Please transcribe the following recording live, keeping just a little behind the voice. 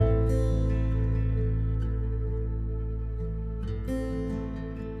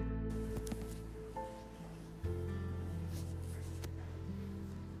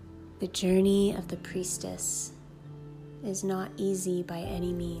The journey of the priestess is not easy by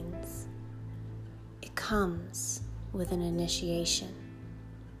any means. It comes with an initiation.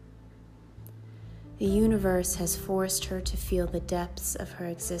 The universe has forced her to feel the depths of her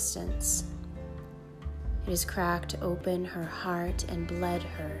existence. It has cracked open her heart and bled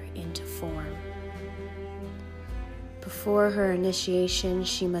her into form. Before her initiation,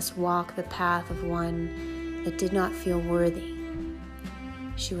 she must walk the path of one that did not feel worthy.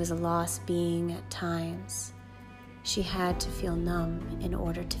 She was a lost being at times. She had to feel numb in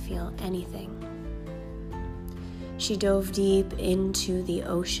order to feel anything. She dove deep into the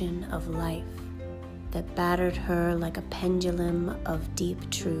ocean of life that battered her like a pendulum of deep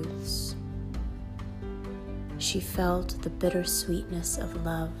truths. She felt the bitter sweetness of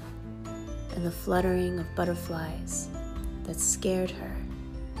love and the fluttering of butterflies that scared her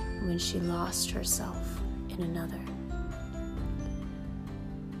when she lost herself in another.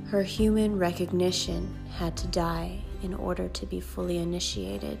 Her human recognition had to die in order to be fully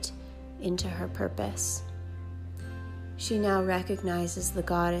initiated into her purpose. She now recognizes the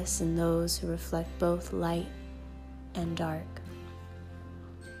goddess in those who reflect both light and dark.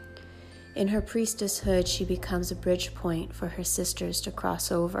 In her priestesshood, she becomes a bridge point for her sisters to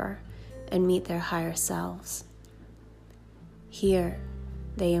cross over and meet their higher selves. Here,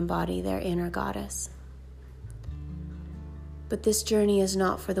 they embody their inner goddess. But this journey is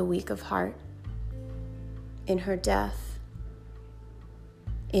not for the weak of heart. In her death,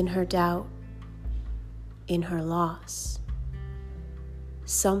 in her doubt, in her loss,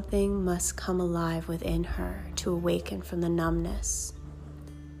 something must come alive within her to awaken from the numbness,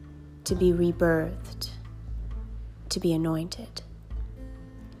 to be rebirthed, to be anointed,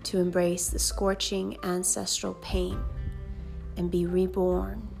 to embrace the scorching ancestral pain and be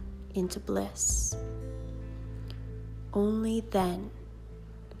reborn into bliss. Only then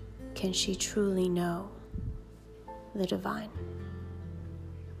can she truly know the divine.